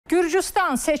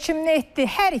Gürcüstan seçimini etdi.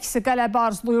 Hər ikisi qələbə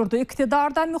arzulayırdı.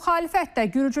 İqtidar da, müxalifət də.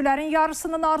 Gürcülərin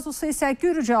yarısının arzusu isə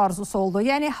Gürcü arzusu oldu.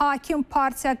 Yəni hakim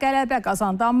partiya qələbə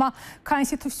qazandı, amma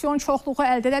konstitusion çoxluğu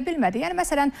əldə edə bilmədi. Yəni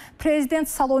məsələn,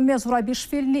 prezident Salome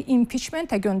Zurabişvilini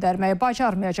impiçmentə göndərməyi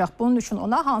bacarmayacaq. Bunun üçün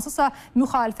ona hansısa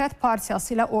müxalifət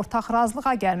partiyası ilə ortaq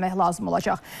razılığa gəlmək lazım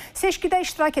olacaq. Seçkidə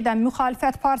iştirak edən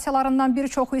müxalifət partiyalarından bir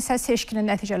çoxu isə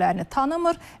seçkinin nəticələrini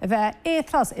tanımır və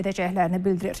etiraz edəcəklərini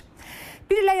bildirir.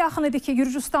 Bir ilə yaxın idi ki,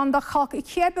 Gürcüstanda xalq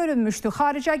ikiyə bölünmüşdü.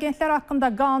 Xarici agentlər haqqında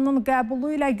qanun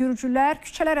qəbulu ilə gürcülər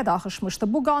küçələrə daxışmışdı.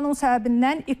 Bu qanun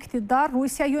səbəbindən İqtidar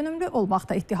Rusiya yönümlü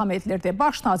olmaqda ittiham edilirdi.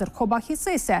 Baş nazir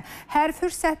Qobakidze isə hər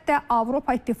fürsətdə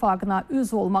Avropa İttifaqına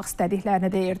üzv olmaq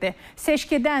istədiklərini deyirdi.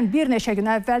 Seçkidən bir neçə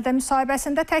gün əvvəldə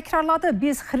müsahibəsində təkrarladı.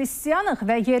 Biz xristiyanıq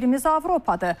və yerimiz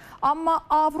Avropadır. Amma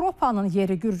Avropanın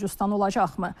yeri Gürcüstan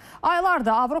olacaqmı?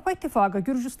 Aylardır Avropa İttifaqı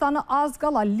Gürcüstanı az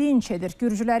qala linç edir.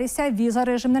 Gürcülər isə viza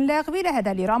rejiminin ləğvi ilə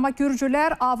hədələyir. Amma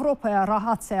Gürcülər Avropaya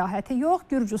rahat səyahəti yox,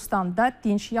 Gürcüstanda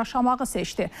dinç yaşamağı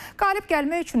seçdi. Qalib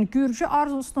gəlmək üçün Gürcü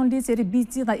arzusunun lideri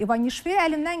Bidzina İvanişvili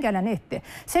əlindən gələni etdi.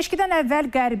 Seçkidən əvvəl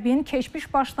Qərbin keçmiş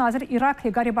baş nazir İrakli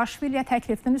Qaribaşviliyə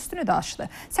təklifinin üstünü də açdı.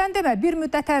 Sən demə, bir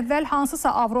müddət əvvəl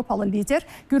hansısa Avropalı lider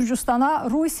Gürcüstana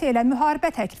Rusiya ilə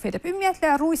müharibə təklif edib.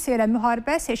 Ümumiyyətlə, Rusiya ilə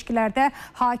müharibə seçkilərdə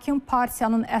hakim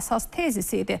partiyanın əsas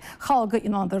tezisi idi. Xalqı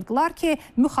inandırdılar ki,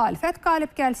 müxalifət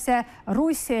qalib gəlsə,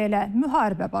 Rusiya ilə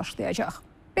müharibə başlayacaq.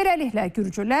 Beləliklə,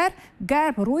 Gürcülər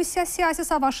Qərb-Rusiya siyasi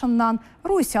savaşından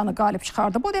Rusiyanı qalib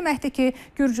çıxardı. Bu deməkdir ki,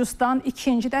 Gürcüstan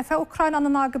ikinci dəfə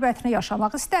Ukraynanın aqibətini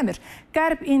yaşamaq istəmir.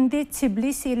 Qərb indi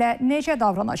Tbilisi ilə necə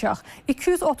davranacaq?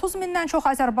 230 mindən çox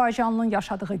Azərbaycanlının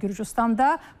yaşadığı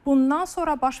Gürcüstanda bundan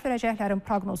sonra baş verəcəklərin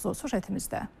proqnozu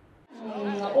sujetimizdə.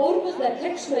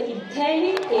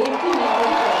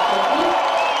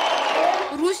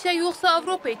 Rusiya yoxsa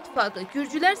Avropa İttifaqı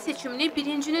Gürcülər seçimini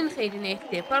birincinin xeyrinə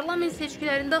etdi. Parlament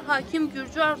seçkilərində hakim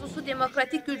Gürcü arzusu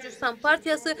Demokratik Gürcüstan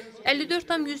partiyası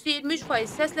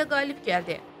 54,23% səslə qalib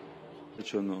gəldi.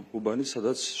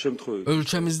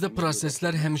 Ölkəmizdə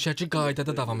proseslər həmişəki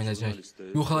qaydada davam edəcək.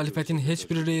 Müxalifətin heç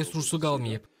bir resursu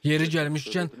qalmayıb. Yeri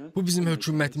gəlmişkən, bu bizim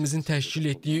hökumətimizin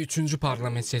təşkil etdiyi 3-cü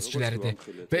parlament seçkiləridir.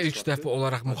 Və ilk dəfə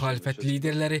olaraq müxalifət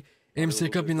liderləri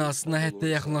MSK binasına hətta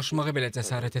yaxınlaşmağa belə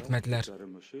cəsarət etmədilər.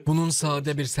 Bunun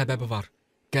sadə bir səbəbi var.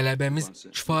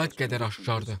 Qələbəmiz kifayət qədər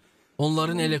aşkardır.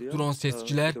 Onların elektron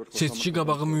seçkilər, seçki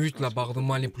qabağı mühitlə bağlı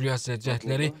manipulyasiya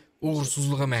cəhdləri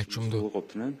uğursuzluğa məhkumdur.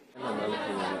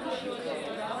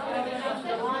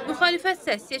 Müxalifət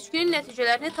isə seçkinin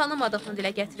nəticələrini tanımadığını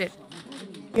dilə gətirir.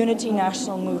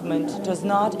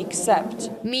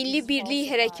 Milli Birlik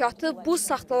Hərəkatı bu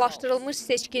saxtalaşdırılmış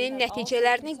seçkinin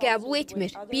nəticələrini qəbul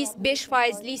etmir. Biz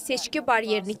 5%lik seçki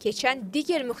bariyerini keçən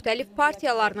digər müxtəlif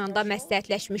partiyalarla da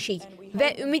məsləhətləşmişik və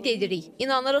ümid edirik,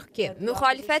 inanırıq ki,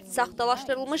 müxalifət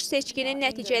saxtalaşdırılmış seçkinin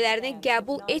nəticələrini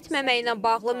qəbul etməməklə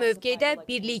bağlı mövqedə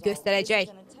birlik göstərəcək.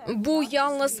 Bu,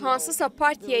 yalnız hansısa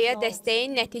partiyaya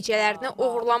dəstəyin nəticələrini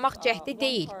oğurlamaq cəhdi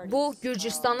deyil. Bu,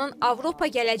 Gürcüstanın Avropa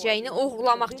gələcəyini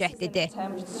oğurlamaq cəhdidir.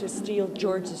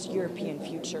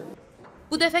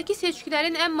 Bu dəfəki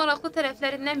seçkilərin ən maraqlı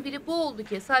tərəflərindən biri bu oldu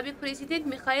ki, sabiq prezident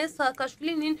Mikhail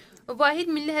Saakashvilinin Vahid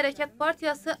Milli Hərəkat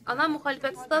Partiyası ana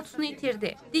müxalifət statusunu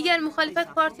itirdi. Digər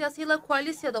müxalifət partiyası ilə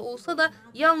koalisiyada olsa da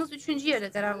yalnız 3-cü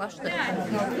yerdə qərarlaşdı.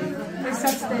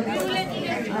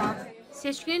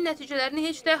 Seçkinin nəticələrini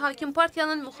heç də hakim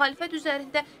partiyanın müxalifət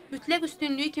üzərində mütləq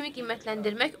üstünlüyü kimi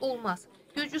qiymətləndirmək olmaz.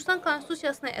 Gürcüstan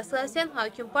konstitusiyasına əsasən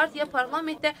hakim partiya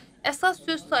parlamentdə əsas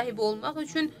söz sahibi olmaq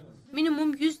üçün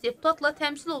minimum 100 deputatla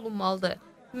təmsil olunmalıdır.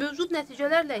 Mövcud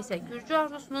nəticələrlə isə Gürcü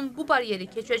arzusunun bu bariyeri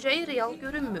keçəcəyi real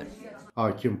görünmür.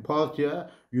 Hakim partiya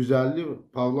 150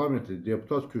 parlamenti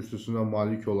deputat kürsüsünə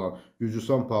malik olan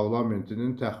Gürcüstan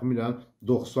parlamentinin təxminən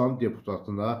 90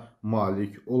 deputatına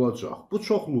malik olacaq. Bu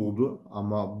çoxluqdur,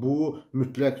 amma bu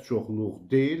mütləq çoxluq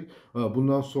deyil.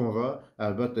 Bundan sonra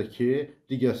əlbəttə ki,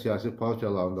 digər siyasi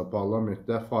partiyaların da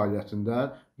parlamentdə fəaliyyətindən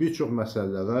bir çox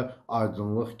məsələlərə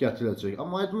aydınlıq gətirəcək.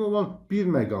 Amma aydın olan bir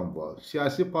məqam var.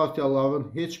 Siyasi partiyaların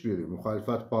heç biri,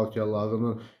 müxalifət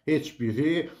partiyalarının heç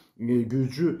biri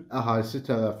Gürcü əhalisi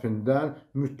tərəfindən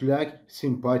mütləq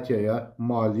simpatiyaya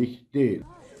malik deyil.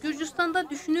 Gürcüstanda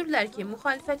düşünürlər ki,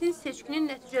 müxalifətin seçkinin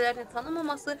nəticələrini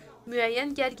tanımaması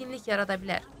müəyyən gərginlik yarada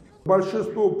bilər.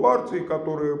 Большинство партий,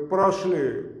 которые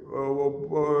прошли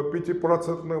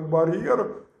 5% барьер,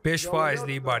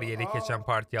 5%lik bariyeri keçən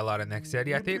partiyaların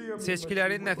əksəriyyəti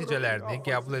seçkilərin nəticələrini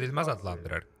qəbul edilməz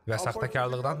adlandırır və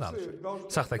saxtakarlıqdan danışır.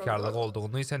 Saxtakarlıq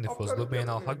olduğunu isə nüfuzlu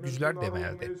beynəlxalq güclər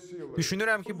deməlidir.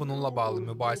 Düşünürəm ki, bununla bağlı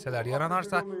mübahisələr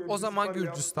yaranarsa, o zaman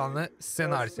Gürcüstanı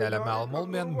ssenarisi ilə məlum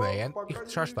olmayan müəyyən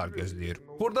ixtişaşlar gözləyir.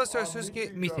 Burada sözsüz ki,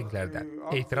 mitinqlərdən,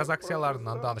 etiraz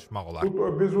aksiyalarından danışmaq olar.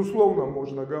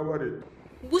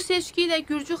 Bu seçki ilə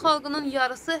Gürcü xalqının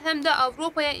yarısı həm də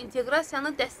Avropaya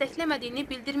inteqrasiyanı dəstəkləmədiyini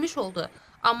bildirmiş oldu.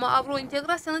 Amma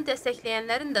Avrointeqrasiyanı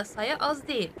dəstəkləyənlərin də sayı az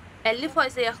deyil.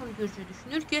 50%-ə yaxın Gürcü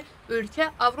düşünür ki, ölkə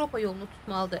Avropa yolunu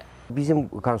tutmalıdır. Bizim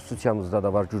konstitusiyamızda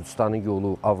da var, Gürcüstanın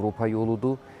yolu Avropa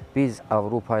yoludur. Biz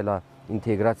Avropa ilə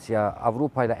inteqrasiya,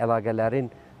 Avropa ilə əlaqələrin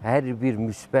hər bir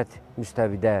müsbət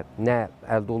müstəvidə nə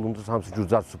əldə olundusa, hamısı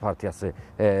Gürcü Arzusu partiyası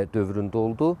dövründə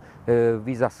oldu.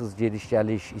 Vizasız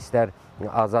gediş-gəliş, istər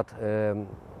azad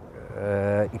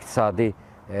iqtisadi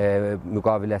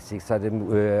müqaviləsi, iqtisadi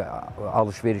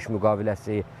alış-veriş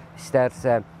müqaviləsi,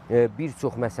 istərsə bir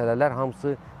çox məsələlər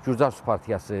hamısı Gürcü Arzusu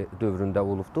partiyası dövründə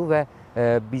olubdur və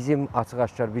bizim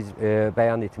açıq-aşkar biz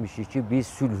bəyan etmişik ki, biz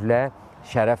sülhlə,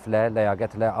 şərəflə,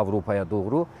 ləyaqətlə Avropaya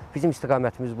doğru. Bizim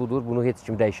istiqamətimiz budur, bunu heç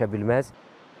kim dəyişə bilməz.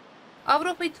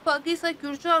 Avropa İttifaqı isə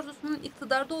Gürcü arzusunun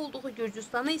iqtidarda olduğu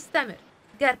Gürcüstanı istəmir.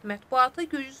 Qərb mətbuatı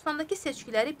Gürcüstandakı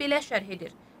seçkiləri belə şərh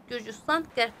edir. Gürcüstan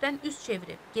qərbdən üz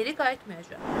çevirib, geri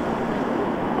qayıtmayacaq.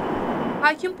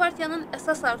 Hakim partiyanın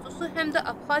əsas arzusu həm də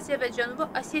Abxaziya və Cənubi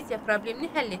Osetiya problemini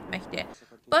həll etməkdir.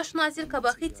 Baş nazir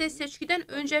Qabaxidze seçkidən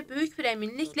öncə böyük bir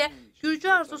əminliklə Gürcü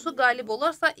arzusu qalib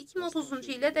olarsa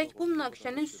 2030-cu ilədək bu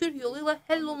münaqişənin sülh yolu ilə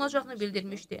həll olunacağını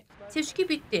bildirmişdi. Seçki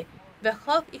bitdi və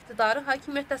xalq iqtidarı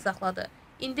hakimiyyətdə saxladı.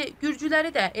 İndi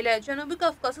Gürcüləri də, elə Cənubi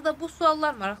Qafqazı da bu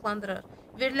suallar maraqlandırır.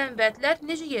 Verilən vədlər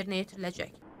necə yerinə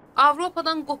yetirilecək?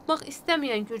 Avropadan qopmaq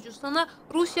istəməyən Gürcüstana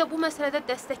Rusiya bu məsələdə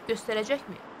dəstək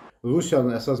göstərəcəkmi?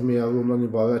 Rusiyanın əsas meyarı ondan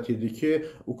ibarət idi ki,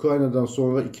 Ukraynadan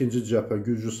sonra ikinci cəbhə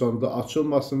Gürcüstanda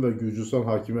açılmasın və Gürcüstan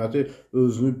hakimiyyəti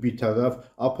özünü bir tərəf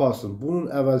aparsın.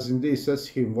 Bunun əvəzində isə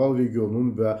Sxinval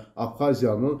regionunun və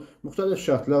Abxaziyanın müxtəlif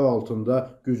şərtlər altında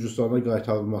Gürcüstana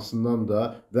qaytarılmasından da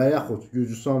və yaxud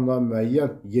Gürcüstanla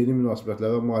müəyyən yeni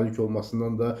münasibətlərə malik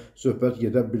olmasından da söhbət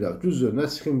gedə bilər. Düzdür, nə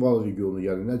Sxinval regionu,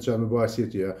 yəni nə Cənubi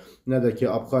Osetiya, nə də ki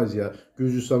Abxaziya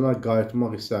Gürcüstana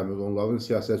qayıtmaq istəmir. Onların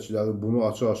siyasətçiləri bunu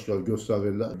açıq-aşkar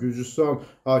göstərirlər. Gürcüstan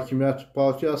Hakimiyyət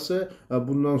Partiyası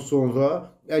bundan sonra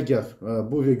əgər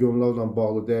bu regionlarla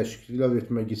bağlı dəyişikliklər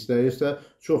etmək istəyirsə,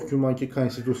 çox güman ki,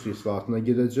 konstitusiya islahatına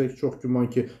gedəcək, çox güman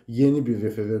ki, yeni bir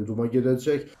referenduma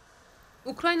gedəcək.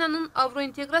 Ukraynanın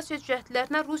Avrointeqrasiya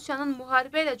cəhdlərinə Rusiyanın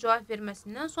müharibə ilə cavab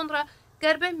verməsindən sonra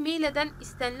Qərbə meyl edən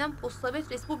istənilən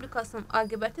postsovet respublikasının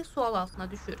aqibəti sual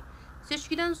altına düşür.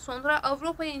 Seçkidən sonra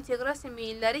Avropaya inteqrasiya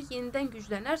meyilləri yenidən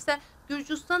güclənərsə,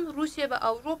 Gürcüstan, Rusiya və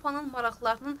Avropanın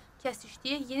maraqlarının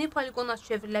kəsişdiyi yeni poligona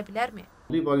çevrilə bilərmi?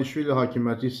 İvanişvili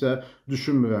hakimiyyəti isə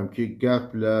düşünmürəm ki,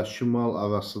 Qərblə Şimal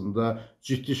arasında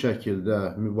ciddi şəkildə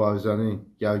mübarizənin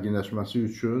gərginləşməsi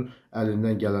üçün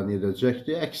əlindən gələni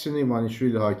edəcəkdir. Əksinə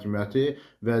İvanişvili hakimiyyəti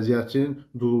vəziyyətin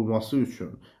durulması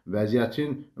üçün,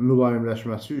 vəziyyətin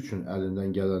mülayimləşməsi üçün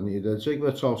əlindən gələni edəcək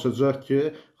və çalışacaq ki,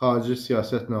 xarici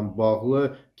siyasətlə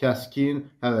bağlı kəskin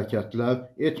hərəkətlər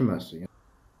etməsin.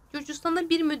 Gürcüstanda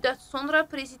bir müddət sonra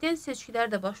prezident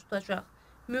seçkiləri də baş tutacaq.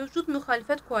 Mövcud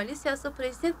müxalifət koalisiyası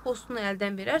prezident postunu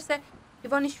əldən verərsə,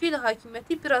 İvanişvili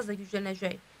hakimiyyəti biraz da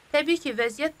güclənəcək. Təbii ki,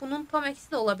 vəziyyət bunun tam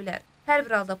əksi də ola bilər. Hər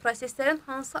bir halda proseslərin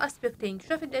hansı aspektdə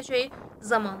inkişaf edəcəyi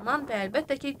zamandan və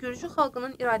əlbəttə ki, Gürcü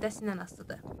xalqının iradəsindən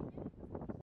asılıdır.